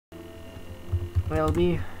it'll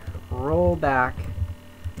be rollback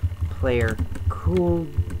player Cool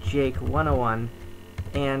Jake 101,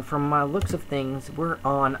 and from my looks of things, we're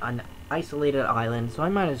on an isolated island, so I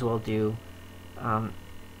might as well do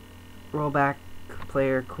rollback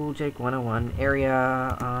player Cool Jake 101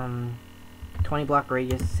 area 20 block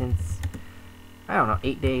radius since, I don't know,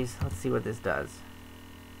 8 days. Let's see what this does.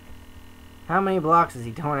 How many blocks is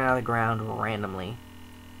he towing out of the ground randomly?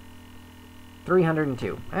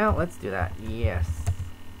 302. Well, let's do that. Yes.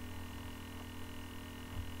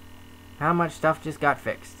 How much stuff just got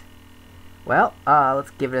fixed? Well,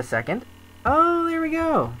 let's give it a second. Oh, there we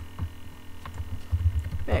go.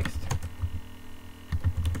 Fixed.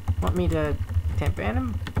 Want me to temp ban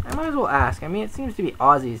him? I might as well ask. I mean, it seems to be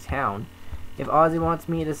Ozzy's town. If Ozzy wants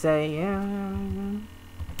me to say, yeah,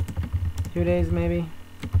 2 days maybe?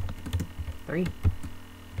 3?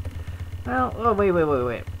 Well, oh,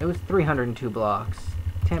 wait. It was 302 blocks.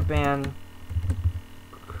 Temp ban.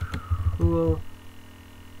 Cool.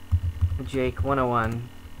 Jake 101.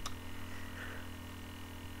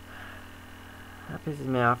 That pisses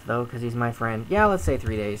me off, though, because he's my friend. Yeah, let's say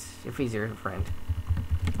 3 days, if he's your friend.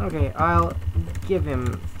 Okay, I'll give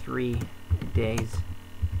him 3 days.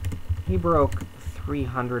 He broke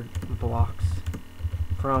 300 blocks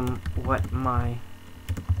from what my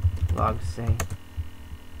logs say.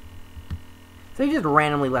 So he just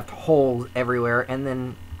randomly left holes everywhere, and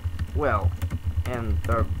then, well, and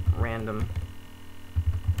the random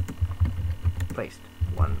placed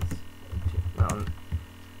ones. Well,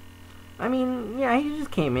 I mean, yeah, he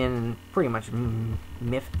just came in and pretty much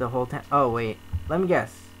miffed the whole time. Oh, wait, let me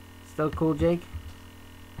guess. Still Cool Jake?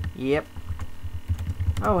 Yep.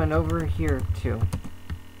 Oh, and over here, too.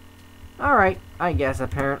 Alright, I guess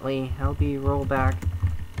apparently LB rollback.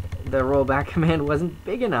 The rollback command wasn't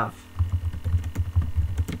big enough.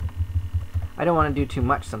 I don't want to do too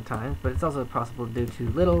much sometimes, but it's also possible to do too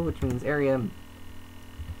little, which means area.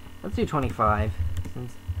 Let's do 25,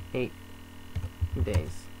 since 8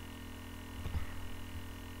 days.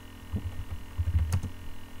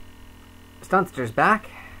 Stunster's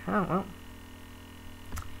back. Oh, well.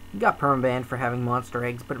 He got perma-banned for having monster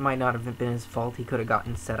eggs, but it might not have been his fault. He could have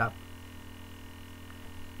gotten set up.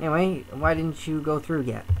 Anyway, why didn't you go through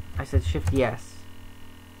yet? I said shift yes.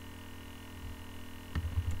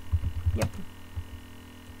 Yep.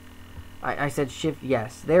 I said shift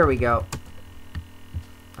yes. There we go.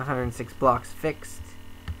 106 blocks fixed.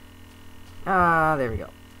 There we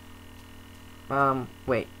go.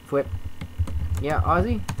 Wait. Flip. Yeah,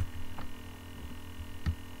 Ozzy?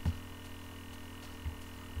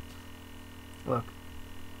 Look.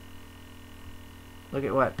 Look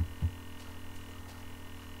at what?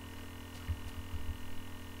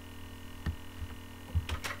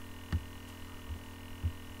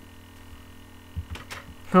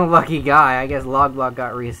 Lucky guy. I guess log block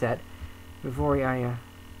got reset before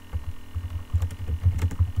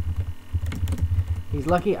he's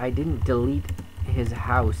lucky I didn't delete his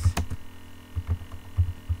house.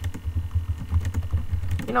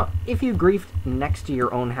 You know, if you griefed next to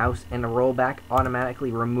your own house and a rollback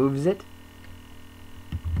automatically removes it,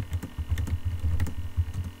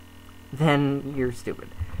 then you're stupid.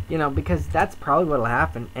 You know, because that's probably what'll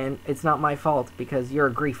happen, and it's not my fault because you're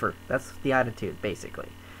a griefer. That's the attitude, basically.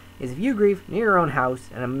 Is if you grief near your own house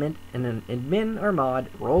and an admin or mod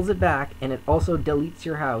rolls it back and it also deletes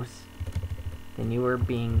your house, then you are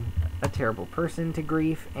being a terrible person to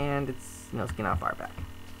grief, and it's no skin off our back.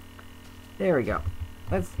 There we go.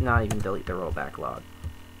 Let's not even delete the rollback log.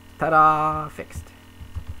 Ta-da! Fixed.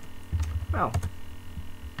 Well,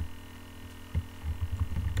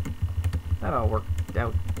 that all worked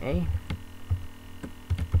out, eh?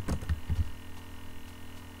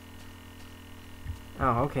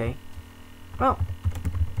 Oh, okay. Well,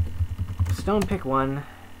 stone pick 1.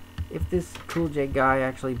 If this Cool Jake guy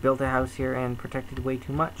actually built a house here and protected way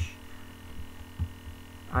too much,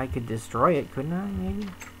 I could destroy it, couldn't I, maybe?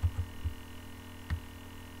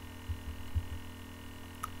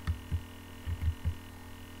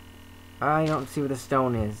 I don't see where the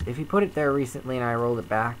stone is. If he put it there recently and I rolled it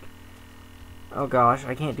back, oh gosh,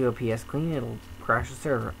 I can't do a PS clean. It'll crash the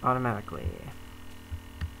server automatically.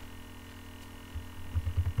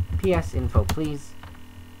 PS info, please.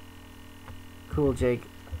 Cool Jake.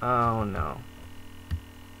 Oh no.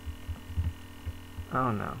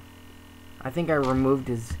 Oh no. I think I removed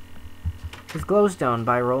his glowstone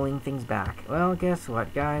by rolling things back. Well, guess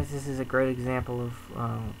what, guys? This is a great example of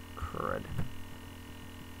crud.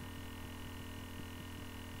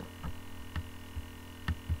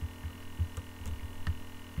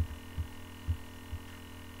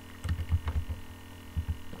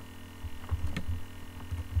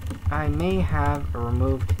 I may have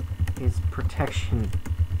removed his protection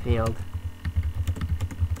field.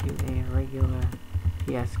 Do a regular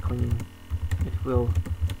PS clean. It will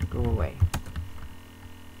go away.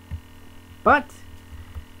 But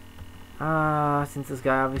since this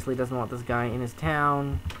guy obviously doesn't want this guy in his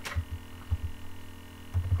town,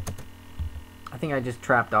 I think I just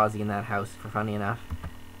trapped Ozzy in that house for funny enough.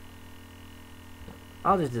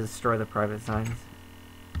 I'll just destroy the private signs.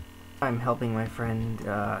 I'm helping my friend,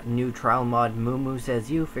 new trial mod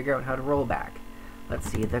Moomoosaysyou figure out how to roll back. Let's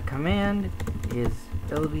see, the command is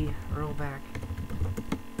lb rollback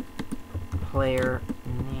player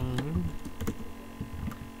name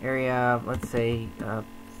area, let's say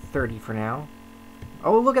 30 for now.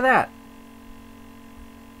 Oh, look at that!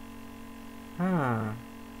 Huh.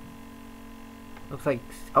 Looks like,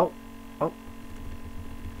 oh.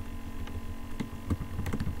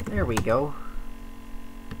 There we go.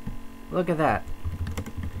 Look at that.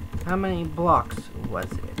 How many blocks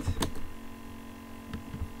was it?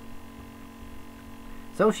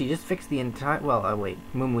 So she just fixed the entire, well, wait,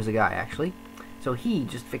 Moom was a guy, actually. So he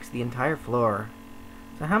just fixed the entire floor.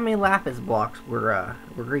 So how many lapis blocks were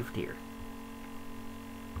griefed here?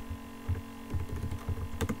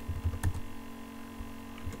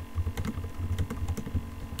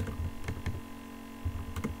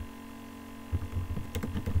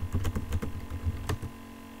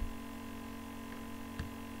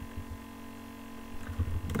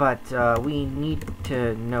 But we need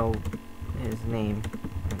to know his name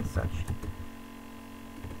and such.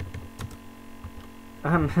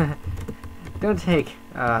 Don't take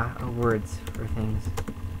words for things.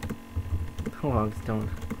 Logs don't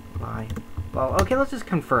lie. Well, okay, let's just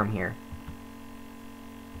confirm here.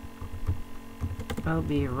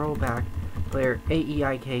 LB rollback player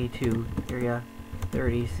AEIK2 area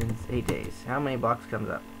 30 since 8 days. How many blocks comes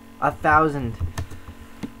up? 1,000.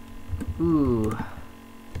 Ooh.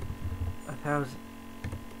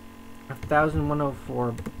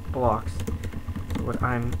 1,104 blocks is what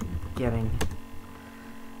I'm getting.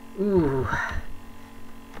 Ooh.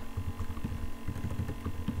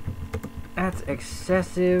 That's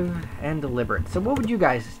excessive and deliberate. So what would you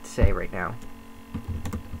guys say right now?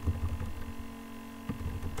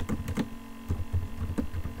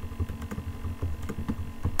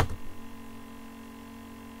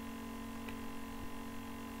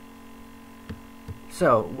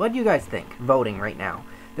 So, what do you guys think, voting right now?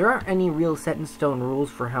 There aren't any real set-in-stone rules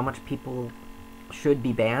for how much people should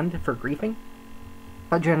be banned for griefing.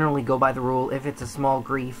 I generally go by the rule, if it's a small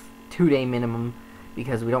grief, 2-day minimum,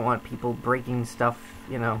 because we don't want people breaking stuff,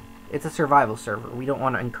 you know. It's a survival server. We don't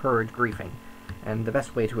want to encourage griefing. And the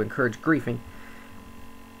best way to encourage griefing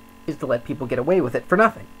is to let people get away with it for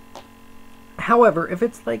nothing. However, if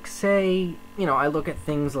it's like, say, you know, I look at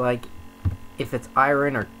things like, if it's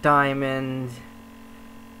iron or diamond...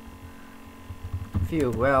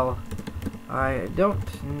 Phew, well, I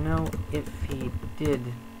don't know if he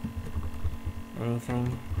did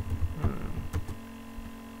anything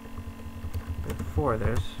before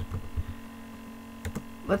this.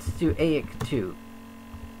 Let's do AIC2.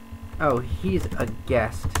 Oh, he's a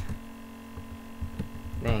guest.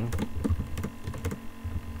 Dang.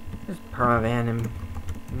 Just perma-ban him,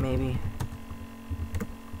 maybe.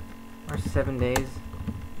 Or 7 days.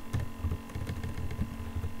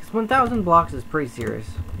 1,000 blocks is pretty serious.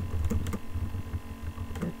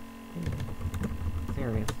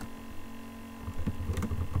 Serious.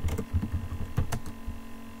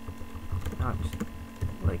 Not just,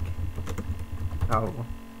 like, tolerable.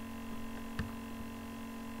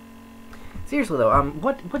 Seriously though,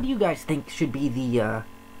 what do you guys think should be the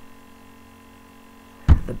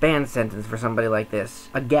ban sentence for somebody like this?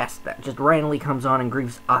 A guest that just randomly comes on and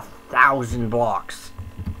griefs 1,000 blocks.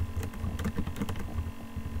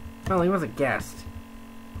 Well, he was a guest.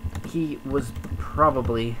 He was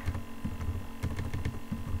probably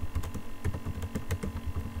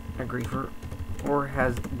a griefer, or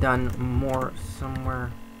has done more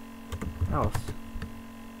somewhere else.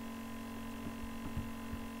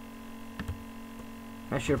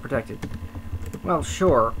 I should have protected. Well,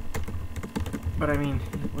 sure. But I mean,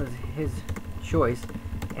 it was his choice,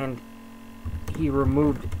 and he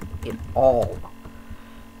removed it all.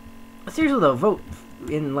 Seriously though, vote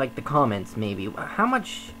in like the comments maybe. How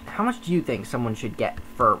much do you think someone should get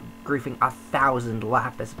for griefing 1,000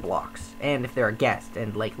 lapis blocks? And if they're a guest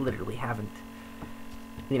and like literally haven't,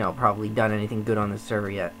 you know, probably done anything good on this server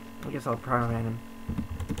yet. I guess I'll probably ban him.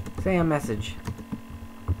 Say a message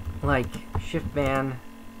like shift ban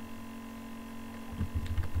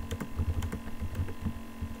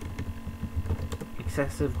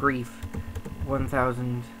excessive grief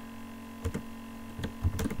 1,000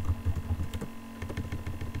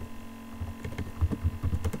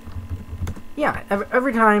 yeah,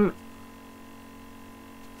 every time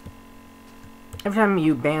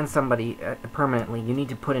you ban somebody permanently, you need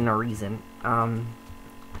to put in a reason.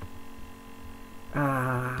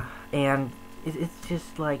 And it's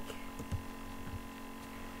just like,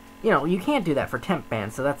 you know, you can't do that for temp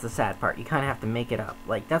bans, so that's the sad part. You kind of have to make it up.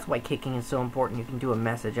 Like, that's why kicking is so important. You can do a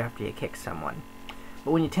message after you kick someone.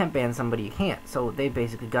 But when you temp ban somebody, you can't. So they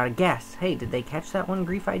basically got to guess. Hey, did they catch that one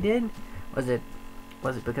grief I did? Was it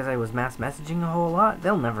because I was mass messaging a whole lot?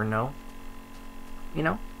 They'll never know. You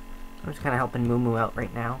know? I'm just kind of helping Moomoo out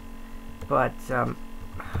right now. But, for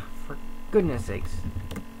goodness sakes.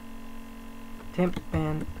 Temp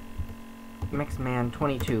ban Mexman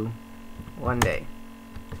 22 one day.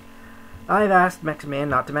 I've asked Mexman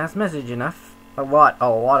not to mass message enough. A lot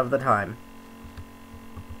of the time.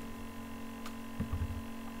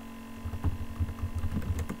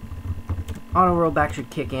 Auto rollback should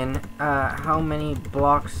kick in. How many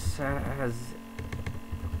blocks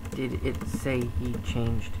did it say he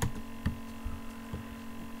changed?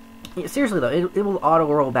 Yeah, seriously though, it will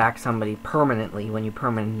auto roll back somebody permanently when you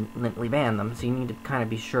permanently ban them. So you need to kind of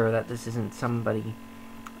be sure that this isn't somebody.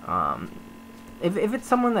 If it's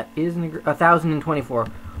someone that is 1,024,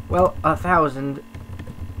 well,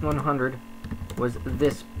 1,100 was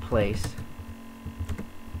this place.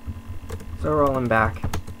 So roll him back.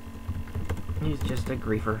 He's just a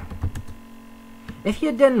griefer. If he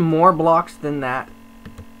had done more blocks than that,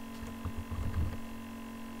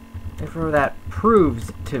 if that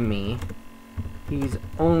proves to me he's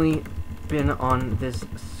only been on this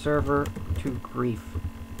server to grief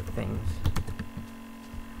things.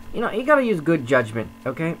 You know, you gotta use good judgment,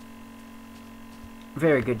 okay?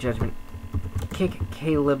 Very good judgment. Kick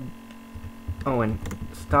Caleb Owen.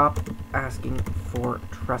 Stop asking for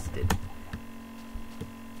trusted.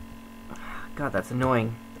 God, that's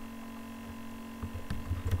annoying.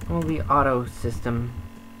 Will the auto system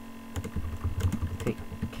take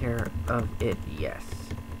care of it? Yes.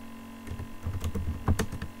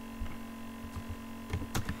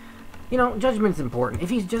 You know, judgment's important. If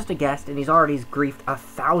he's just a guest and he's already griefed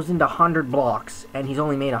 1,100 blocks and he's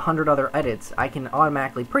only made 100 other edits, I can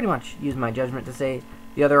automatically pretty much use my judgment to say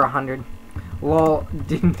the other 100, lol,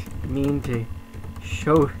 didn't mean to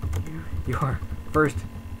show you your first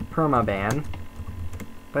perma-ban,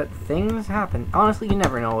 but things happen. Honestly, you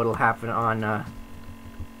never know what'll happen on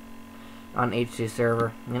HC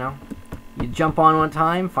server, you know? You jump on one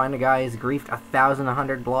time, find a guy who's griefed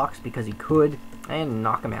 1,100 blocks because he could, and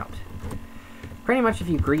knock him out. Pretty much if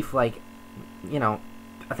you grief, like, you know,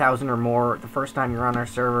 1,000 or more the first time you're on our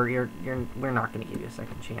server, we're not going to give you a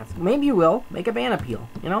second chance. Maybe you will. Make a ban appeal,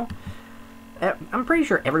 you know? I'm pretty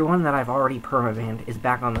sure everyone that I've already perma-banned is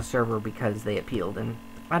back on the server because they appealed, and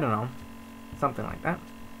I don't know. Something like that.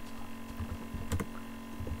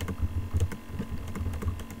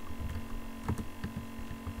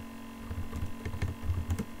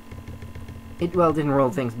 It, well, didn't roll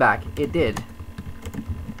things back. It did.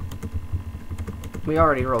 We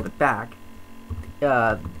already rolled it back.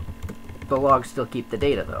 The logs still keep the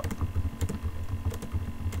data, though.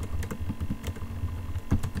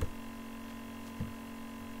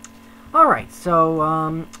 Alright,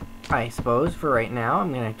 so, I suppose for right now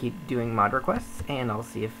I'm going to keep doing mod requests, and I'll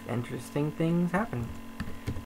see if interesting things happen.